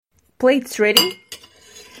Plates ready?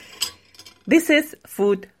 This is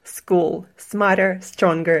Food School, Smarter,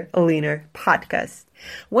 Stronger, Leaner podcast.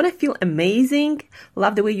 Want to feel amazing,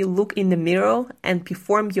 love the way you look in the mirror, and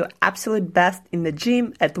perform your absolute best in the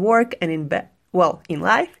gym, at work, and in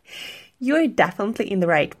life? You're definitely in the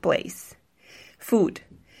right place. Food.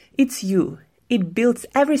 It's you. It builds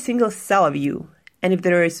every single cell of you. And if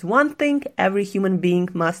there is one thing every human being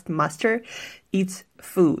must master, it's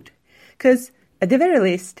food. Because at the very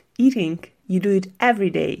least, eating, you do it every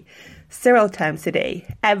day, several times a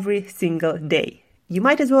day, every single day. You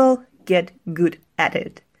might as well get good at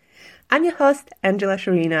it. I'm your host, Angela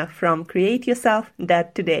Sharina from Create Yourself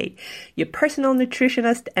That Today, your personal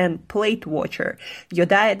nutritionist and plate watcher, your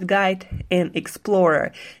diet guide and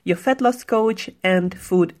explorer, your fat loss coach and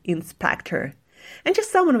food inspector. And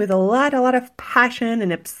just someone with a lot of passion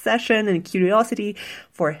and obsession and curiosity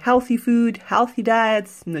for healthy food, healthy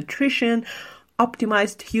diets, nutrition,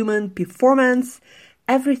 optimized human performance,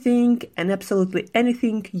 everything and absolutely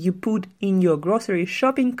anything you put in your grocery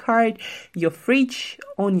shopping cart, your fridge,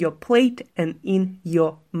 on your plate, and in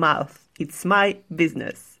your mouth. It's my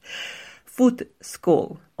business. Food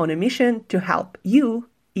School, on a mission to help you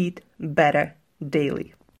eat better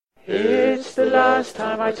daily. It's the last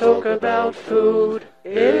time I talk about food.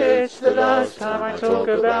 It's the last time I talk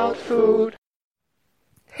about food.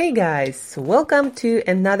 Hey guys, welcome to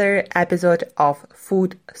another episode of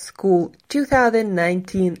Food School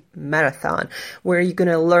 2019 Marathon, where you're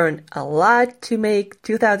gonna learn a lot to make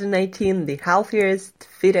 2019 the healthiest,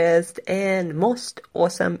 fittest, and most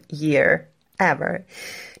awesome year ever.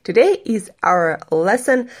 Today is our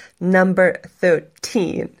lesson number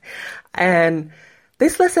 13, and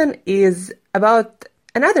this lesson is about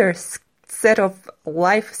another set of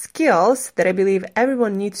life skills that I believe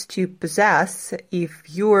everyone needs to possess if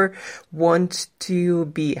you want to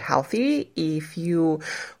be healthy, if you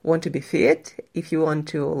want to be fit, if you want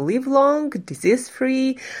to live long,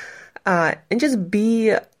 disease-free, and just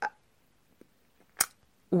be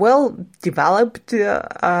well-developed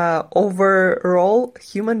overall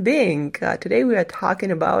human being. Today we are talking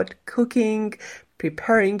about cooking,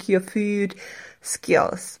 preparing your food,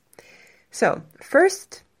 skills. So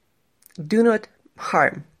first, do not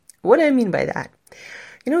harm. What do I mean by that?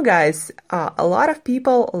 You know, guys, a lot of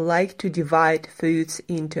people like to divide foods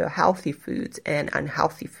into healthy foods and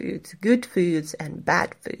unhealthy foods, good foods and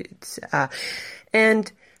bad foods.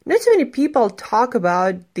 And not so many people talk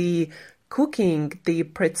about the cooking, the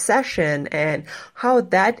precision, and how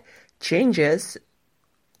that changes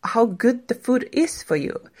how good the food is for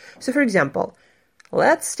you. So, for example,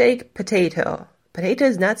 let's take potato. Potato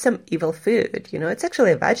is not some evil food, you know, it's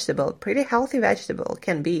actually a vegetable, pretty healthy vegetable,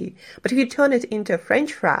 can be. But if you turn it into a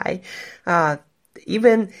French fry,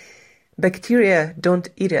 even bacteria don't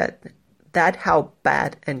eat it. That's how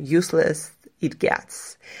bad and useless it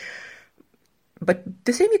gets. But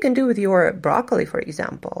the same you can do with your broccoli, for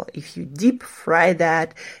example. If you deep fry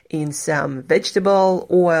that in some vegetable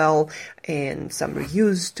oil and some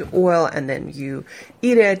reused oil and then you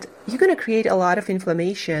eat it, you're going to create a lot of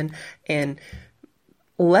inflammation and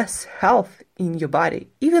less health in your body,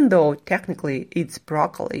 even though technically it's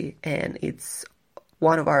broccoli and it's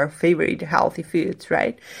one of our favorite healthy foods,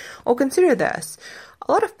 right? Or consider this.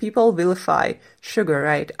 A lot of people vilify sugar,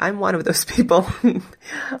 right? I'm one of those people.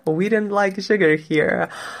 We don't like sugar here.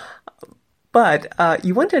 But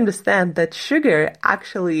you want to understand that sugar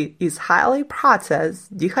actually is highly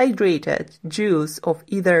processed, dehydrated juice of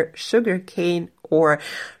either sugar cane or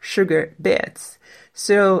sugar beets.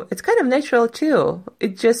 So it's kind of natural too.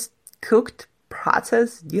 It's just cooked,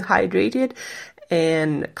 processed, dehydrated,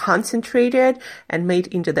 and concentrated and made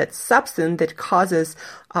into that substance that causes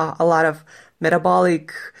a lot of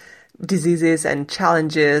metabolic diseases and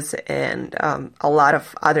challenges and a lot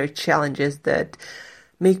of other challenges that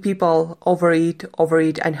make people overeat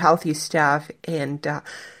unhealthy stuff and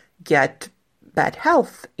get bad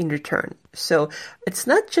health in return. So it's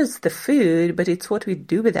not just the food, but it's what we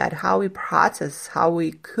do with that, how we process, how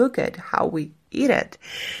we cook it, how we eat it.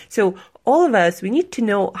 So all of us, we need to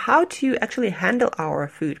know how to actually handle our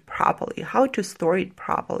food properly, how to store it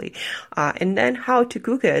properly, and then how to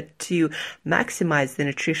cook it to maximize the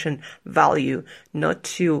nutrition value, not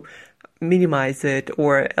to minimize it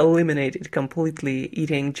or eliminate it completely,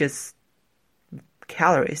 eating just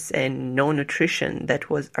calories and no nutrition that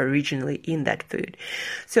was originally in that food.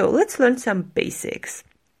 So let's learn some basics.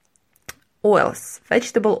 Oils,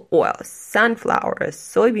 vegetable oils, sunflowers,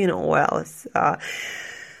 soybean oils,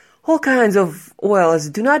 all kinds of oils.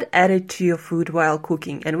 Do not add it to your food while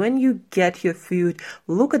cooking. And when you get your food,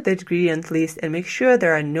 look at the ingredient list and make sure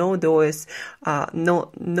there are no those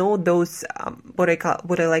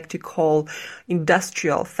what I like to call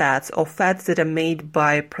industrial fats, or fats that are made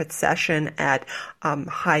by procession at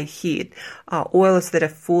high heat. Oils that are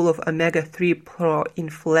full of omega-3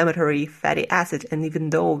 pro-inflammatory fatty acids. And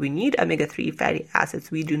even though we need omega-3 fatty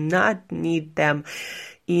acids, we do not need them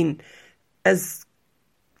in as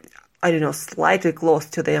slightly close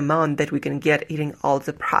to the amount that we can get eating all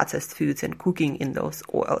the processed foods and cooking in those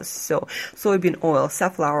oils. So soybean oil,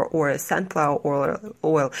 safflower oil, sunflower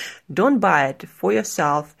oil, don't buy it for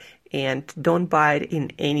yourself and don't buy it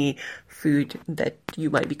in any food that you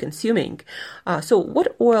might be consuming. So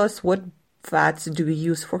what oils, what fats do we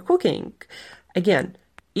use for cooking? Again,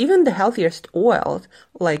 even the healthiest oils,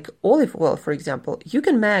 like olive oil, for example, you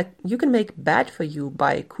can make bad for you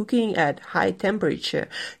by cooking at high temperature.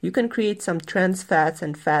 You can create some trans fats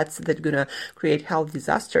and fats that are gonna create health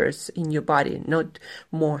disasters in your body, not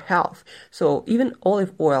more health. So even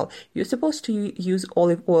olive oil, you're supposed to use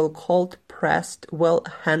olive oil, cold pressed, well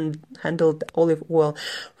handled olive oil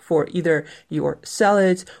for either your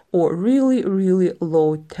salads or really, really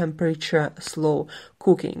low temperature, slow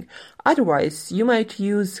cooking. Otherwise, you might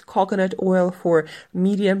use coconut oil for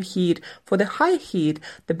medium heat. For the high heat,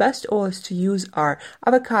 the best oils to use are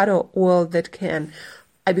avocado oil that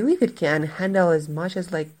I believe it can handle as much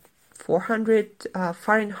as like 400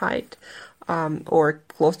 Fahrenheit. Or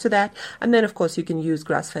close to that. And then, of course, you can use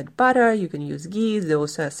grass-fed butter, you can use ghee,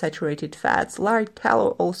 those are saturated fats. Lard,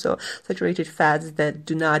 tallow, also saturated fats that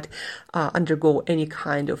do not undergo any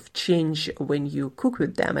kind of change when you cook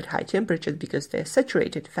with them at high temperatures because they're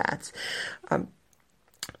saturated fats.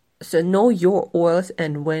 So know your oils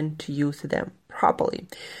and when to use them properly.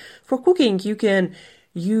 For cooking, you can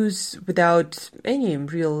use without any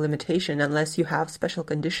real limitation unless you have special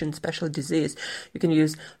condition, special disease. You can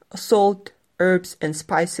use salt, herbs, and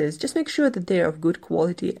spices. Just make sure that they are of good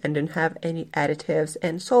quality and don't have any additives.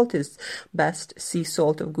 And salt is best sea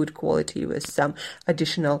salt of good quality with some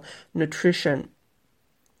additional nutrition.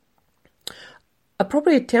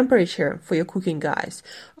 Appropriate temperature for your cooking, guys.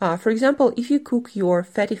 For example, if you cook your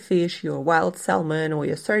fatty fish, your wild salmon, or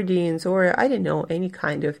your sardines, or any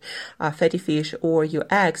kind of fatty fish, or your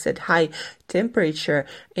eggs at high temperature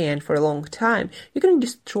and for a long time, you're going to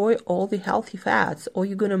destroy all the healthy fats, or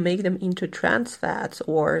you're going to make them into trans fats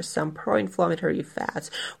or some pro-inflammatory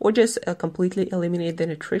fats, or just completely eliminate the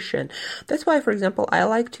nutrition. That's why, for example, I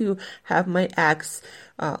like to have my eggs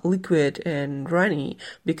liquid and runny,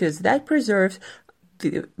 because that preserves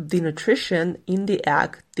the nutrition in the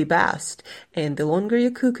egg the best. And the longer you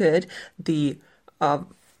cook it, the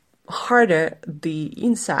harder the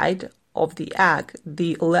inside of the egg,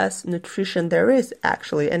 the less nutrition there is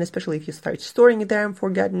actually. And especially if you start storing them for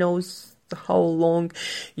God knows how long,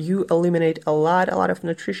 you eliminate a lot of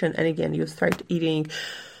nutrition. And again, you start eating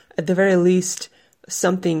at the very least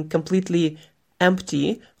something completely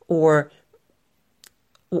empty, or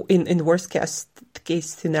in worst case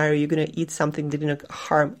scenario, you're going to eat something that didn't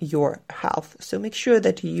harm your health. So make sure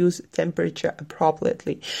that you use temperature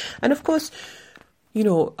appropriately. And of course,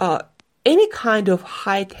 any kind of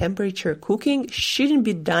high temperature cooking shouldn't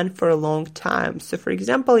be done for a long time. So for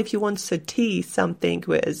example, if you want to saute something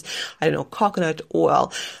with, coconut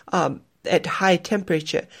oil, at high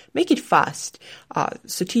temperature, make it fast.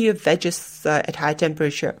 Saute your veggies at high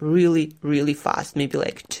temperature really, really fast, maybe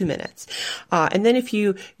like 2 minutes. And then if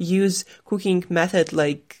you use cooking method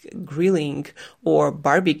like grilling or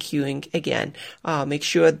barbecuing, again, make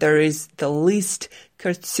sure there is the least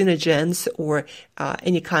carcinogens or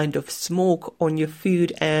any kind of smoke on your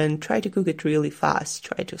food, and try to cook it really fast.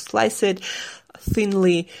 Try to slice it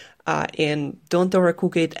thinly, and don't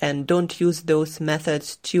overcook it, and don't use those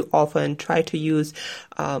methods too often. Try to use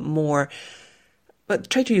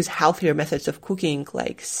healthier methods of cooking,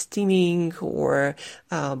 like steaming or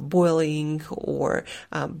boiling or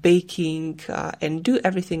baking, and do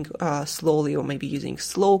everything slowly, or maybe using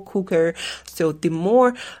slow cooker. So the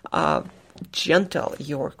more gentle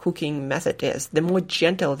your cooking method is, the more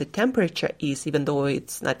gentle the temperature is, even though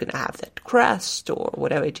it's not going to have that crust or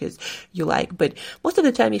whatever it is you like. But most of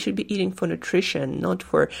the time you should be eating for nutrition, not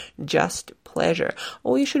for just pleasure.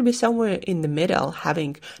 Or you should be somewhere in the middle,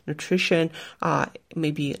 having nutrition,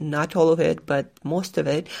 maybe not all of it, but most of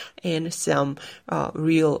it, and some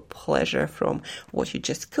real pleasure from what you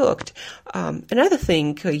just cooked. Another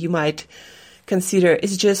thing you might consider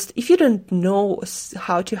is just, if you don't know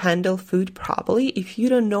how to handle food properly, if you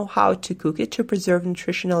don't know how to cook it to preserve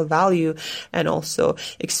nutritional value and also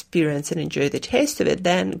experience and enjoy the taste of it,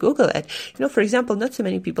 then Google it. For example, not so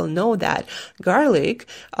many people know that garlic,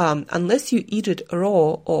 unless you eat it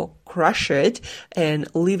raw or crush it and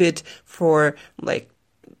leave it for like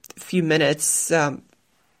a few minutes,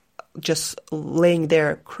 just laying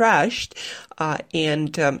there crushed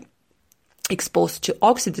and exposed to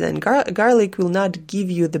oxygen, garlic will not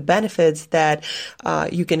give you the benefits that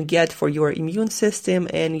you can get for your immune system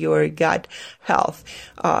and your gut health.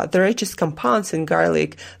 There are just compounds in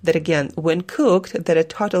garlic that, again, when cooked, that are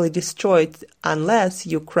totally destroyed unless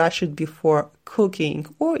you crush it before cooking,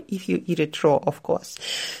 or if you eat it raw, of course.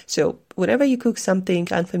 So whenever you cook something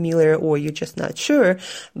unfamiliar or you're just not sure,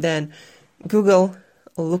 then Google,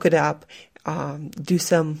 look it up, do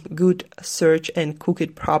some good search and cook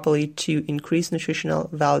it properly to increase nutritional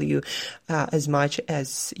value as much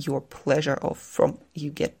as your pleasure you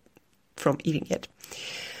get from eating it.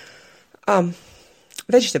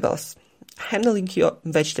 Vegetables, handling your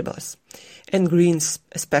vegetables and greens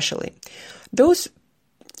especially. Those,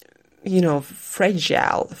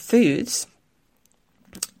 fragile foods,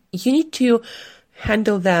 you need to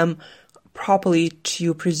handle them properly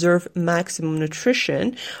to preserve maximum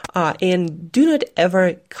nutrition, and do not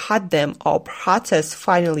ever cut them or process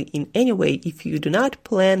finally in any way if you do not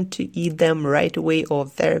plan to eat them right away or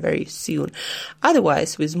very, very soon.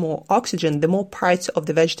 Otherwise, with more oxygen, the more parts of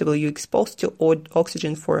the vegetable you expose to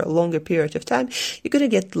oxygen for a longer period of time, you're going to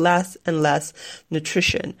get less and less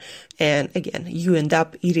nutrition. And again, you end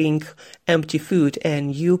up eating empty food,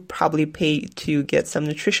 and you probably pay to get some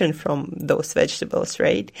nutrition from those vegetables,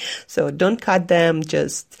 right? So don't cut them,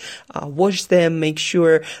 just wash them, make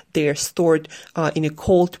sure they're stored in a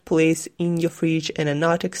cold place in your fridge and are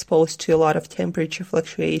not exposed to a lot of temperature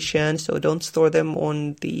fluctuation. So don't store them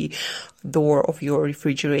on the door of your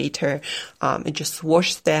refrigerator, and just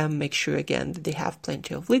wash them, make sure again that they have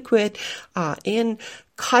plenty of liquid, and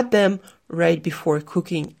cut them right before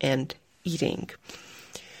cooking and eating.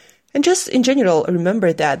 And just in general,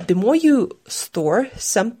 remember that the more you store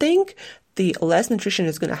something, the less nutrition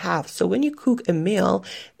it's going to have. So when you cook a meal,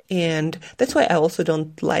 and that's why I also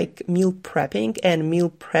don't like meal prepping and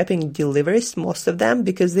meal prepping deliveries, most of them,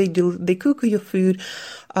 because they cook your food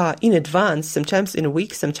in advance, sometimes in a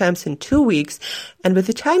week, sometimes in 2 weeks. And by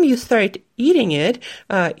the time you start eating it,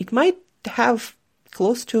 it might have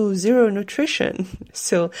close to zero nutrition.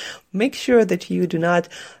 So make sure that you do not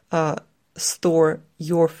store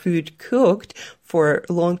your food cooked for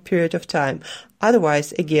a long period of time.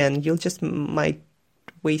 Otherwise, again, you'll just might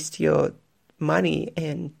waste your money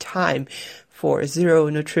and time for zero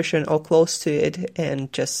nutrition or close to it,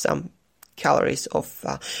 and just some calories of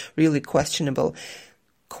really questionable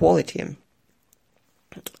quality.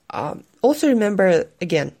 Also remember,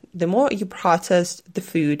 again, the more you process the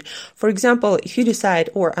food, for example, if you decide,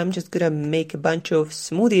 I'm just going to make a bunch of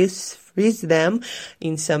smoothies, freeze them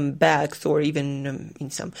in some bags or even in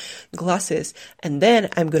some glasses, and then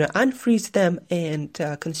I'm going to unfreeze them and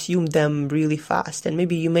consume them really fast. And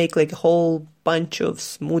maybe you make like a whole bunch of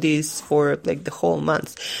smoothies for like the whole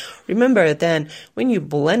month. Remember then, when you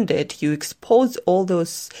blend it, you expose all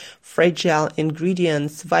those fragile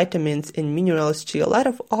ingredients, vitamins and minerals to a lot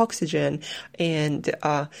of oxygen. And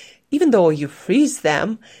even though you freeze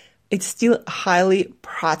them, it's still highly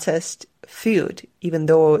processed food, even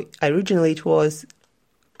though originally it was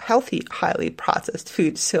healthy, highly processed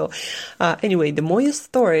food. So anyway, the more you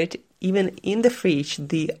store it, even in the fridge,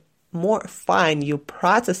 the more fine you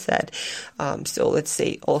process it. So let's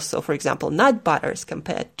say also, for example, nut butters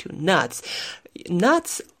compared to nuts.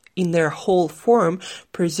 Nuts in their whole form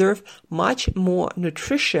preserve much more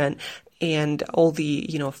nutrition, and all the,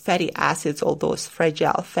 fatty acids, all those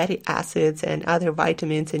fragile fatty acids and other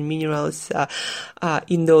vitamins and minerals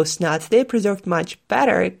in those nuts, they preserved much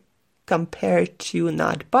better compared to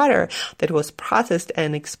nut butter that was processed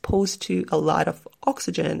and exposed to a lot of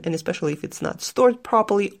oxygen, and especially if it's not stored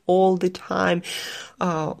properly all the time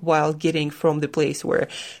while getting from the place where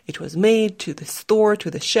it was made to the store,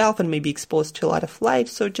 to the shelf, and maybe exposed to a lot of light.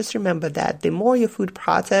 So just remember that the more your food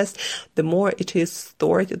processed, the more it is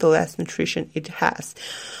stored, the less nutrition it has.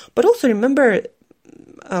 But also remember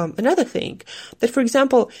another thing, that for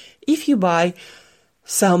example, if you buy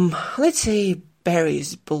some, let's say,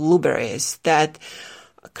 berries, blueberries that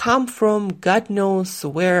come from God knows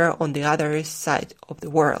where on the other side of the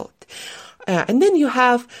world. And then you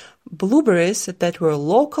have blueberries that were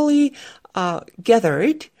locally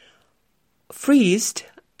gathered, freezed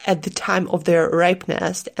at the time of their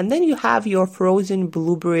ripeness, and then you have your frozen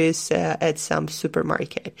blueberries at some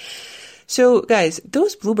supermarket. So guys,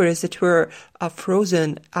 those blueberries that were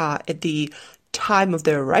frozen at the time of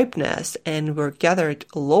their ripeness and were gathered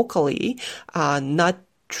locally, not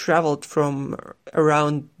traveled from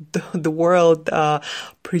around the world,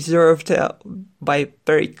 preserved by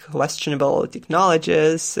very questionable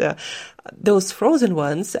technologies, those frozen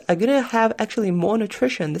ones are going to have actually more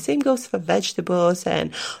nutrition. The same goes for vegetables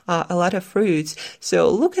and a lot of fruits. So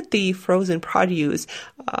look at the frozen produce.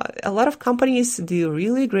 A lot of companies do a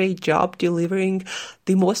really great job delivering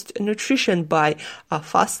the most nutrition by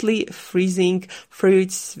fastly freezing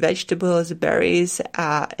fruits, vegetables, berries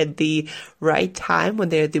at the right time when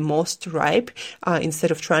they're the most ripe,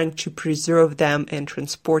 instead of trying to preserve them and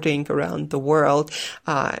transporting around the world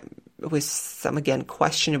with some, again,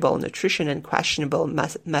 questionable nutrition and questionable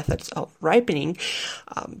methods of ripening.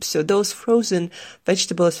 So those frozen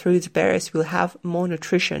vegetables, fruits, berries will have more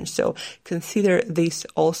nutrition. So consider this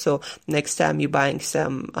also next time you're buying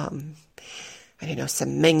some,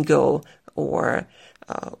 some mango or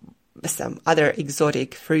some other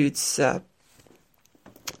exotic fruits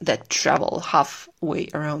that travel halfway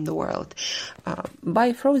around the world.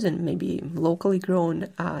 Buy frozen, maybe locally grown,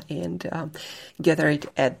 and gather it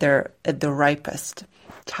at the ripest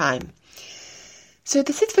time. So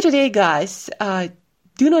that's it for today, guys.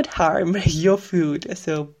 Do not harm your food.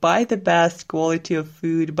 So buy the best quality of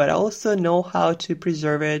food, but also know how to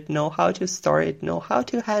preserve it, know how to store it, know how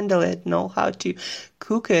to handle it, know how to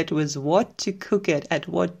cook it, with what to cook it, at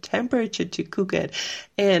what temperature to cook it,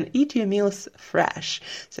 and eat your meals fresh.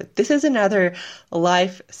 So this is another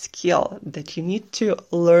life skill that you need to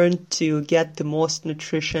learn to get the most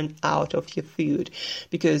nutrition out of your food,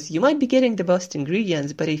 because you might be getting the best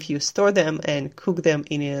ingredients, but if you store them and cook them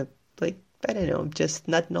in a just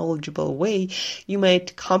not knowledgeable way, you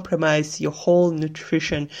might compromise your whole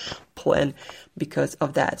nutrition plan because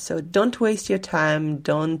of that. So don't waste your time,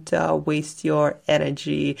 don't waste your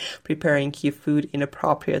energy preparing your food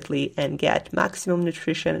inappropriately, and get maximum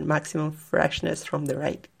nutrition and maximum freshness from the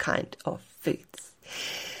right kind of foods.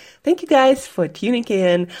 Thank you guys for tuning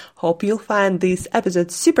in. Hope you'll find this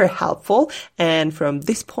episode super helpful, and from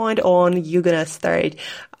this point on, you're gonna start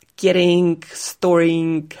getting,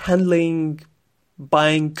 storing, handling,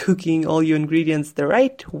 buying, cooking all your ingredients the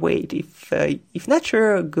right way. If not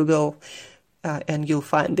sure, Google and you'll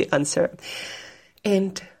find the answer.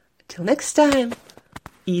 And till next time,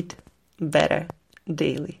 eat better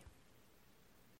daily.